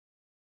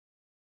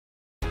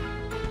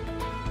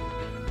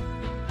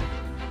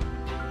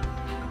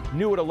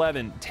New at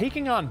 11,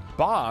 taking on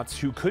bots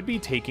who could be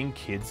taking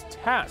kids'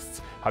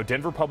 tests. How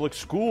Denver Public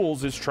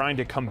Schools is trying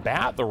to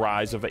combat the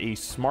rise of a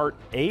smart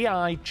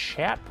AI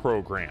chat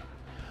program.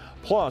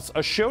 Plus,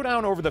 a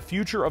showdown over the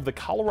future of the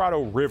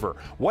Colorado River.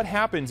 What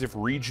happens if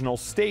regional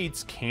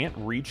states can't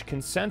reach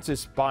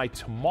consensus by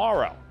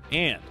tomorrow?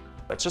 And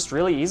it's just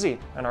really easy,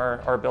 and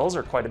our bills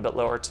are quite a bit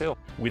lower too.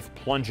 with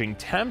plunging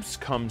temps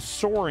comes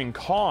soaring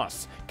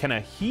costs. Can a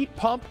heat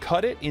pump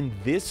cut it in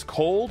this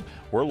cold?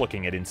 We're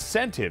looking at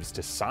incentives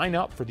to sign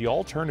up for the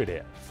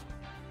alternative.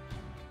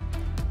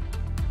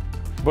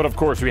 But of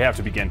course, we have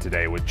to begin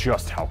today with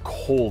just how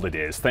cold it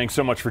is. Thanks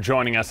so much for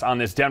joining us on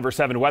this Denver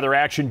 7 Weather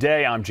Action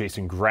Day. I'm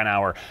Jason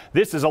Grenauer.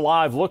 This is a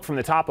live look from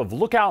the top of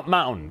Lookout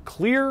Mountain.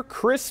 Clear,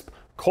 crisp,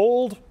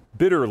 cold,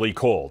 bitterly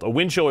cold. A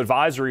wind chill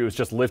advisory was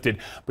just lifted,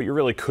 but you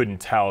really couldn't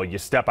tell. You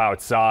step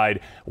outside,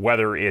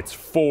 whether it's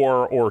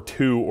 4 or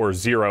 2 or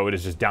 0, it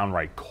is just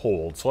downright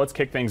cold. So let's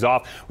kick things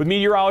off with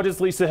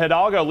meteorologist Lisa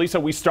Hidalgo. Lisa,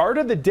 we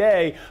started the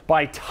day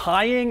by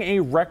tying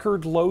a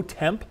record low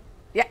temp.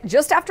 Yeah,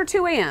 just after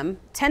 2 a.m.,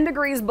 10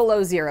 degrees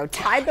below zero,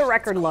 tied the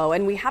record low,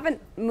 and we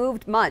haven't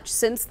moved much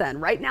since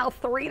then. Right now,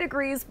 3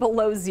 degrees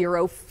below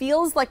zero,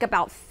 feels like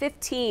about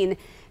 15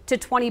 to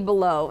 20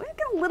 below. We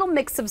got a little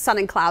mix of sun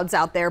and clouds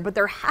out there, but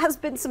there has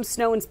been some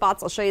snow in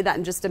spots. I'll show you that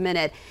in just a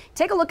minute.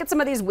 Take a look at some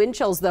of these wind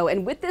chills, though,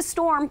 and with this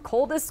storm,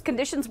 coldest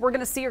conditions we're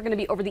going to see are going to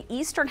be over the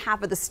eastern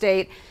half of the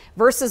state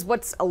versus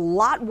what's a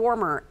lot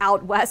warmer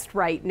out west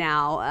right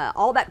now.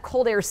 All that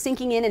cold air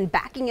sinking in and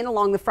backing in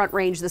along the Front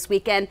Range this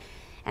weekend,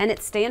 and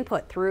it's staying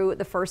put through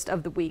the first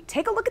of the week.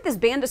 Take a look at this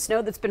band of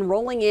snow that's been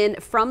rolling in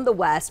from the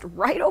west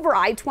right over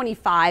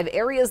I-25,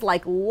 areas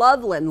like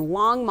Loveland,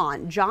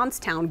 Longmont,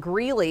 Johnstown,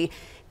 Greeley,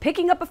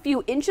 picking up a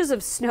few inches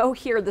of snow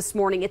here this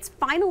morning. It's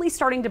finally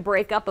starting to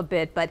break up a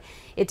bit, but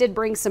it did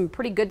bring some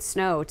pretty good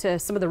snow to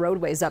some of the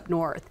roadways up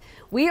north.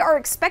 We are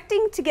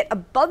expecting to get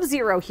above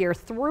zero here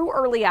through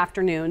early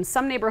afternoon.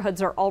 Some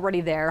neighborhoods are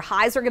already there.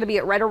 Highs are going to be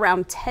at right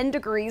around 10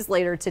 degrees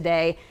later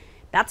today.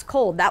 That's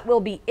cold. That will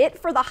be it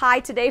for the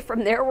high today.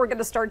 From there, we're going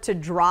to start to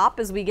drop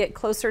as we get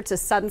closer to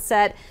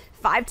sunset.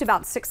 5 to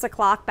about 6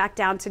 o'clock, back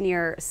down to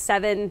near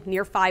 7,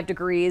 near 5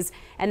 degrees,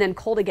 and then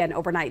cold again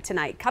overnight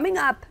tonight. Coming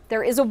up,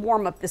 there is a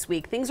warm up this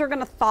week. Things are going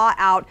to thaw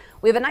out.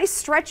 We have a nice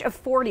stretch of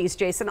 40s,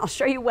 Jason. I'll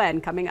show you when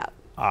coming up.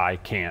 I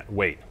can't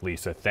wait,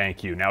 Lisa.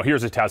 Thank you. Now,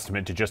 here's a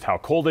testament to just how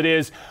cold it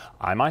is.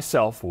 I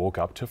myself woke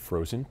up to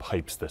frozen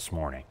pipes this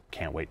morning.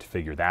 Can't wait to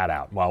figure that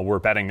out. While we're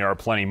betting there are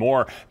plenty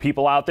more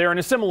people out there in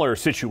a similar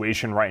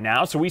situation right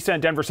now. So we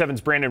sent Denver 7's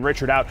Brandon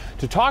Richard out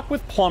to talk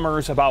with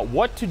plumbers about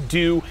what to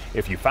do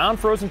if you found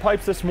frozen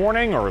pipes this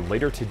morning, or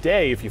later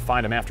today if you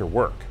find them after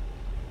work.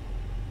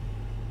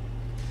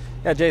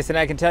 Yeah, Jason,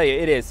 I can tell you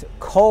it is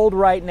cold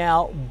right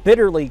now,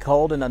 bitterly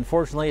cold, and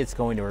unfortunately it's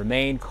going to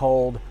remain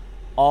cold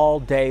all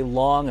day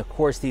long. Of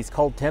course, these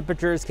cold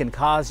temperatures can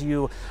cause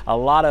you a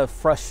lot of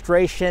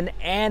frustration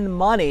and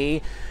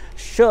money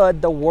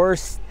should the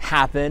worst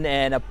happen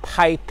and a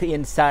pipe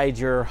inside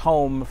your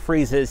home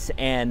freezes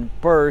and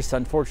bursts.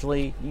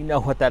 Unfortunately, you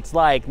know what that's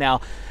like.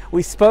 Now,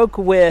 we spoke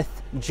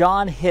with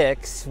John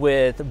Hicks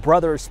with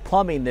Brothers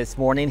Plumbing this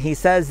morning. He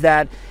says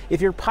that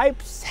if your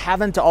pipes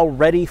haven't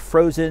already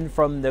frozen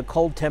from the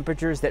cold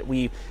temperatures that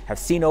we have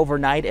seen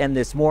overnight and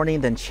this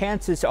morning, then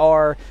chances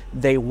are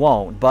they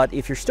won't. But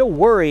if you're still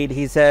worried,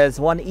 he says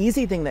one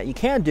easy thing that you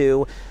can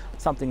do,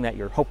 something that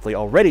you're hopefully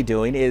already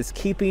doing, is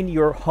keeping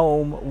your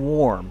home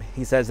warm.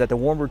 He says that the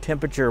warmer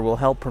temperature will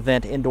help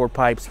prevent indoor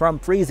pipes from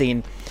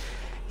freezing.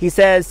 He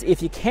says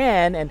if you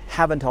can and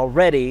haven't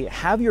already,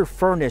 have your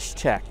furnace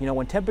checked. You know,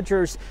 when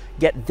temperatures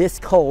get this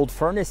cold,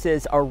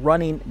 furnaces are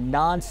running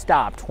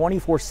nonstop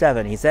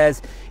 24/7. He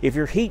says if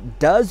your heat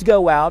does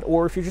go out,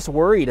 or if you're just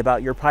worried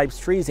about your pipes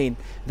freezing,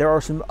 there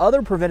are some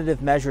other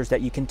preventative measures that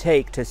you can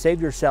take to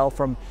save yourself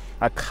from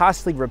a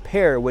costly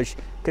repair, which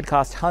could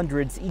cost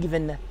hundreds,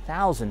 even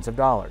thousands of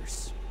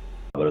dollars.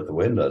 But if the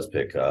wind does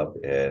pick up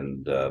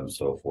and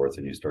so forth,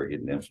 and you start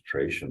getting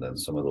infiltration, then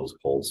some of those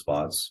cold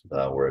spots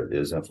where it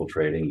is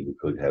infiltrating, you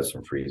could have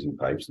some freezing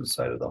pipes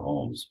inside of the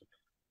homes.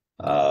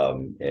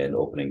 And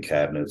opening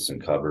cabinets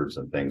and cupboards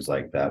and things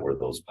like that where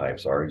those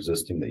pipes are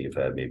existing that you've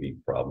had maybe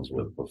problems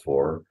with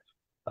before,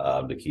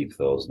 to keep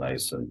those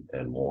nice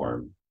and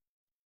warm.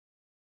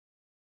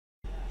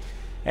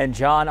 And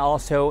John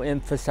also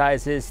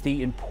emphasizes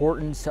the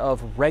importance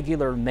of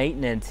regular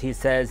maintenance. He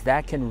says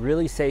that can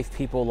really save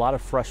people a lot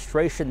of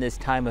frustration this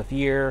time of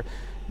year,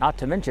 not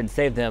to mention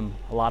save them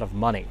a lot of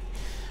money.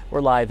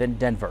 We're live in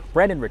Denver.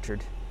 Brandon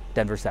Richard,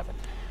 Denver 7.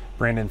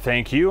 Brandon,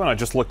 thank you. And I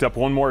just looked up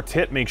one more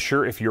tip. Make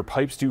sure if your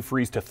pipes do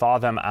freeze to thaw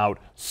them out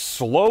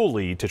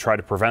slowly to try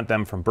to prevent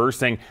them from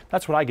bursting.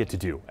 That's what I get to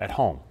do at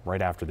home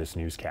right after this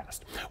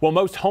newscast. Well,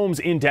 most homes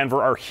in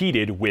Denver are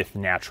heated with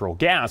natural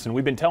gas, and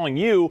we've been telling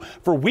you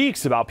for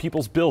weeks about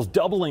people's bills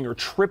doubling or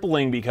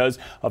tripling because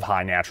of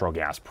high natural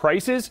gas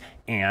prices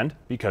and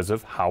because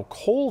of how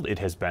cold it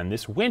has been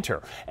this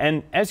winter.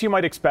 And as you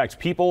might expect,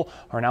 people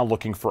are now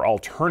looking for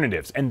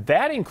alternatives, and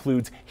that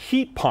includes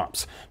heat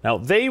pumps. Now,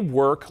 they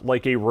work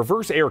like a reverse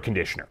reverse air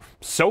conditioner,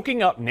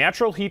 soaking up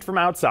natural heat from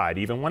outside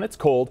even when it's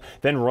cold,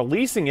 then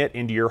releasing it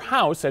into your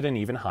house at an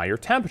even higher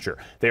temperature.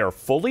 They are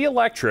fully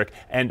electric,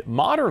 and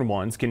modern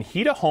ones can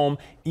heat a home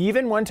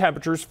even when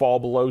temperatures fall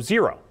below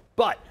zero.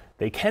 But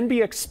they can be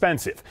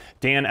expensive.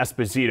 Dan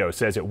Esposito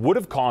says it would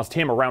have cost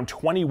him around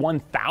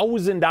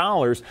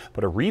 $21,000,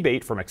 but a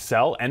rebate from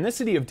Xcel and the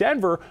city of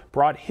Denver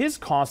brought his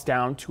cost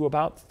down to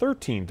about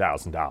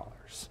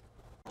 $13,000.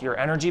 Your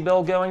energy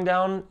bill going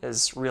down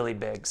is really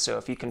big. So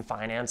if you can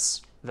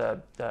finance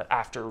the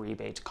after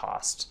rebate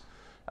cost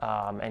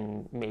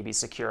and maybe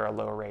secure a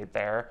low rate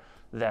there,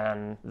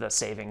 then the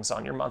savings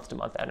on your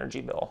month-to-month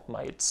energy bill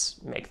might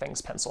make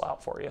things pencil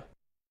out for you.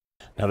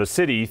 Now, the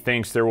city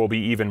thinks there will be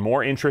even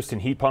more interest in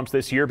heat pumps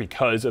this year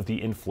because of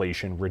the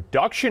Inflation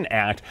Reduction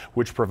Act,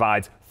 which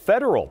provides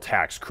federal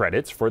tax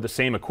credits for the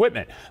same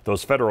equipment.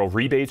 Those federal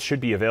rebates should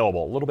be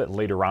available a little bit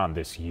later on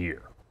this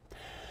year.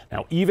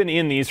 Now, even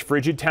in these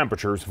frigid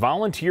temperatures,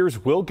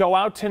 volunteers will go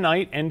out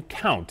tonight and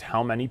count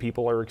how many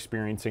people are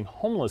experiencing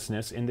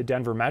homelessness in the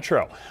Denver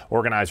metro.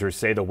 Organizers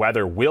say the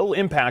weather will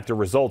impact the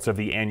results of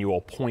the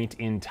annual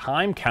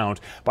point-in-time count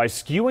by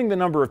skewing the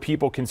number of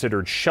people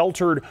considered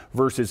sheltered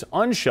versus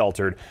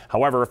unsheltered.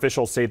 However,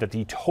 officials say that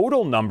the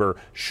total number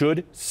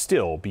should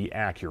still be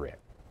accurate.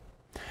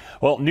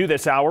 Well, new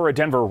this hour, a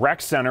Denver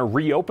rec center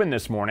reopened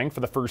this morning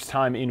for the first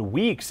time in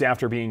weeks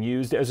after being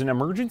used as an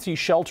emergency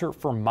shelter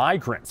for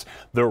migrants.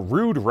 The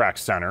Rude Rec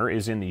Center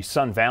is in the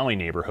Sun Valley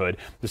neighborhood.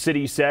 The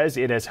city says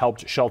it has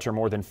helped shelter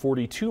more than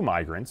 42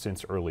 migrants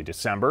since early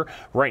December.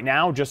 Right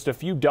now, just a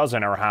few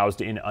dozen are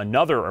housed in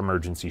another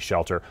emergency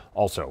shelter,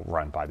 also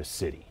run by the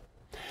city.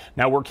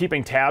 Now, we're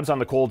keeping tabs on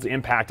the cold's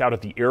impact out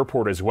at the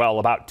airport as well.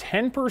 About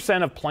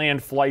 10% of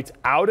planned flights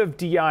out of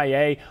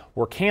DIA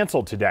were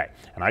canceled today.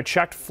 And I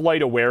checked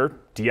FlightAware,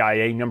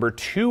 DIA number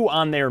 2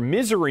 on their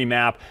misery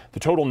map. The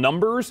total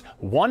numbers,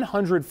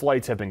 100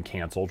 flights have been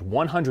canceled,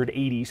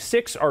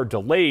 186 are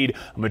delayed.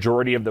 A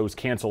majority of those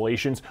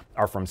cancellations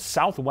are from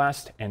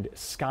Southwest and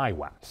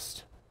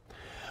SkyWest.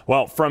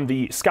 Well, from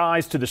the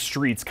skies to the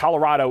streets,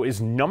 Colorado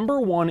is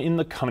 #1 in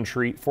the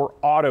country for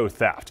auto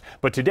theft.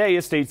 But today,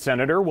 a state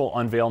senator will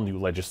unveil new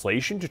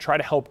legislation to try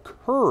to help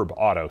curb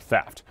auto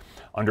theft.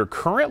 Under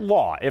current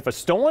law, if a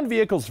stolen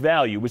vehicle's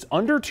value is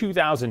under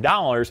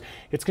 $2,000,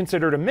 it's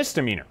considered a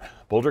misdemeanor.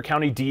 Boulder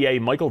County DA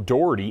Michael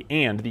Doherty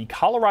and the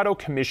Colorado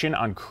Commission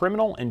on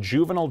Criminal and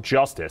Juvenile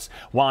Justice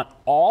want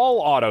all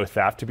auto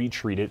theft to be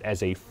treated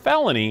as a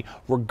felony,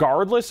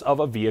 regardless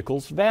of a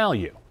vehicle's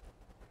value.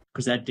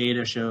 Because that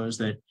data shows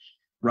that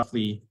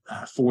roughly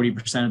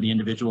 40% of the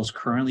individuals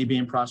currently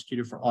being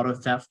prosecuted for auto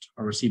theft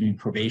are receiving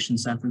probation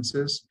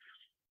sentences,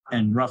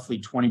 and roughly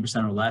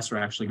 20% or less are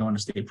actually going to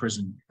state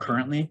prison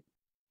currently.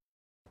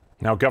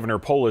 Now, Governor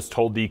Polis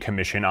told the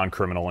Commission on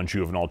Criminal and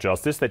Juvenile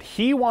Justice that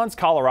he wants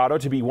Colorado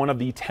to be one of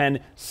the 10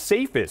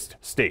 safest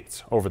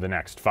states over the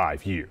next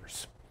 5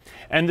 years.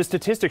 And the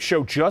statistics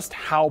show just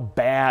how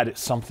bad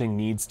something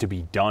needs to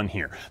be done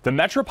here. The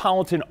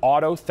Metropolitan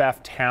Auto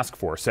Theft Task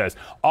Force says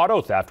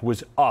auto theft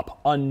was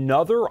up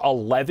another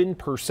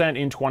 11%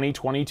 in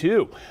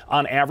 2022.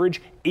 On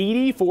average,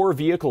 84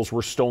 vehicles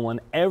were stolen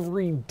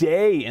every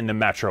day in the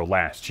metro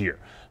last year.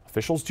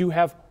 Officials do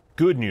have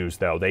good news,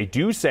 though. They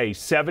do say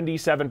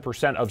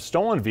 77% of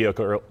stolen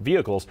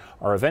vehicles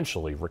are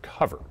eventually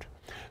recovered.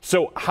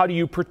 So how do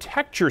you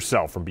protect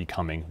yourself from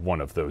becoming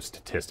one of those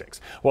statistics?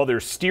 Well,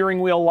 there's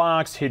steering wheel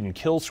locks, hidden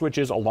kill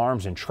switches,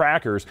 alarms, and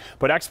trackers.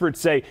 But experts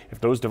say if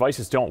those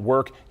devices don't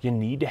work, you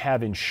need to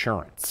have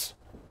insurance.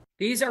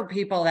 These are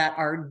people that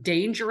are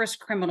dangerous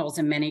criminals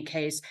in many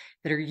cases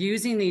that are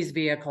using these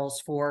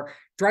vehicles for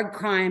drug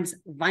crimes,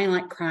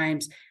 violent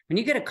crimes. When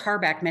you get a car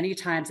back, many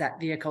times that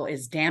vehicle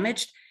is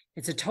damaged.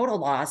 It's a total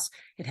loss.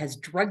 It has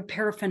drug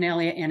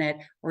paraphernalia in it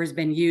or has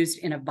been used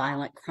in a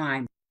violent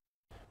crime.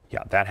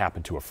 Yeah, that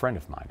happened to a friend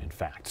of mine, in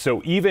fact.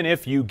 So even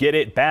if you get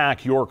it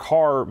back, your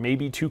car may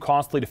be too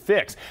costly to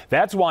fix.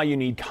 That's why you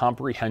need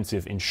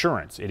comprehensive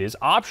insurance. It is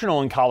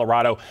optional in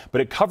Colorado, but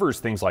it covers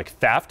things like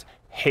theft,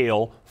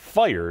 hail,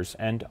 fires,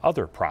 and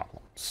other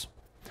problems.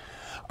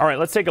 All right,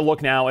 let's take a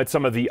look now at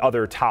some of the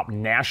other top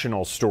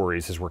national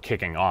stories as we're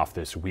kicking off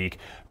this week.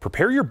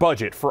 Prepare your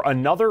budget for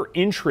another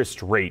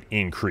interest rate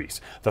increase.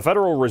 The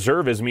Federal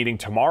Reserve is meeting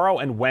tomorrow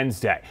and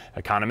Wednesday.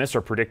 Economists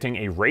are predicting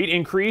a rate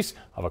increase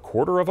of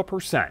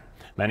 0.25%.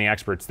 Many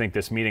experts think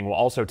this meeting will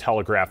also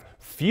telegraph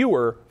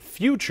fewer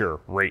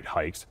future rate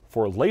hikes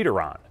for later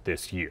on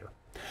this year.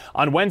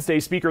 On Wednesday,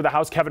 Speaker of the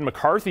House Kevin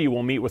McCarthy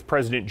will meet with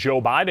President Joe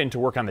Biden to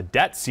work on the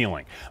debt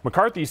ceiling.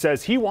 McCarthy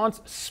says he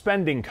wants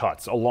spending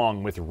cuts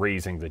along with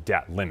raising the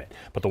debt limit.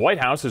 But the White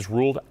House has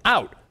ruled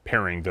out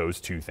pairing those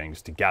two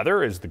things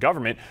together as the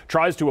government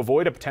tries to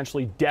avoid a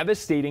potentially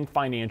devastating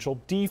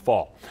financial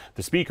default.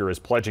 The Speaker is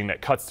pledging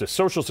that cuts to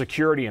Social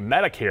Security and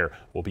Medicare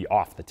will be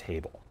off the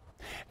table.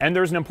 And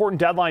there's an important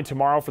deadline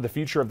tomorrow for the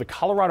future of the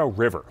Colorado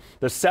River.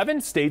 The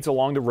 7 states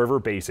along the river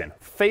basin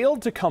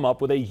failed to come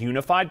up with a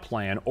unified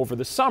plan over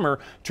the summer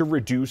to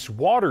reduce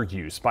water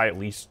use by at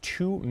least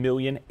 2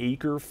 million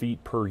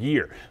acre-feet per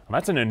year. Well,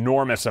 that's an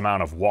enormous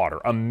amount of water,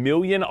 1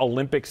 million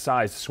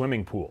Olympic-sized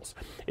swimming pools.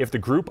 If the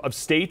group of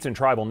states and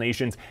tribal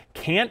nations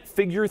can't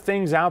figure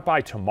things out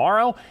by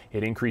tomorrow,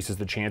 it increases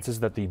the chances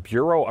that the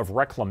Bureau of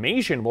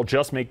Reclamation will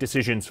just make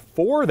decisions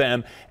for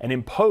them and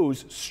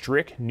impose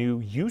strict new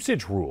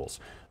usage rules.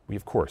 We,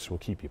 of course, will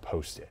keep you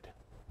posted.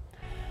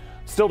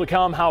 Still to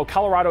come, how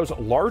Colorado's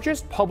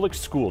largest public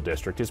school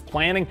district is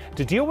planning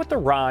to deal with the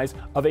rise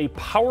of a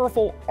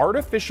powerful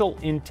artificial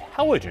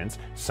intelligence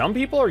some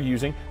people are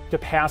using to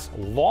pass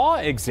law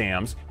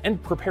exams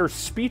and prepare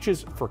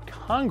speeches for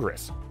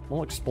Congress.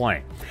 We'll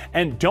explain.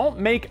 And don't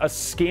make a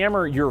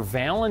scammer your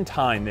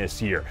Valentine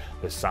this year.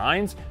 The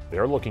signs,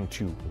 they're looking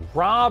to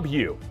rob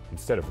you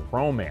instead of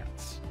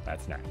romance.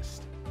 That's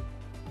next.